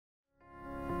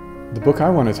The book I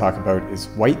want to talk about is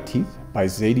White Teeth by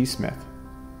Zadie Smith.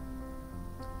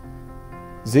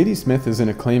 Zadie Smith is an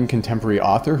acclaimed contemporary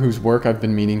author whose work I've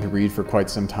been meaning to read for quite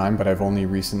some time, but I've only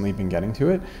recently been getting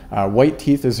to it. White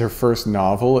Teeth is her first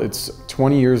novel. It's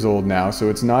 20 years old now, so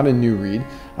it's not a new read,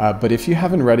 but if you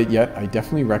haven't read it yet, I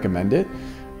definitely recommend it.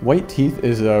 White Teeth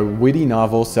is a witty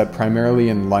novel set primarily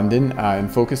in London and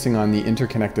focusing on the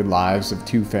interconnected lives of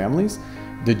two families,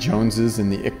 the Joneses and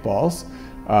the Iqbals.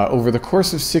 Over the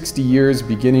course of 60 years,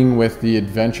 beginning with the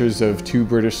adventures of two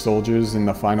British soldiers in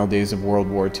the final days of World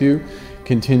War II,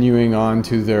 continuing on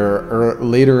to their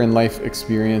later in life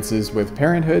experiences with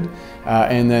parenthood,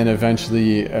 and then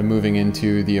eventually moving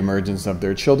into the emergence of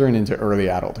their children into early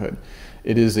adulthood.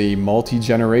 It is a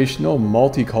multi-generational,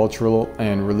 multicultural,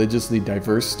 and religiously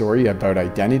diverse story about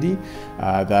identity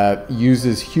that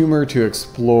uses humor to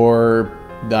explore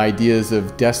the ideas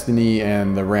of destiny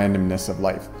and the randomness of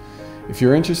life. If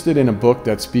you're interested in a book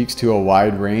that speaks to a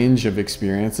wide range of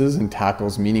experiences and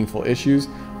tackles meaningful issues,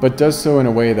 but does so in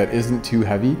a way that isn't too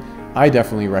heavy, I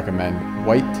definitely recommend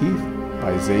White Teeth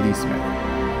by Zadie Smith.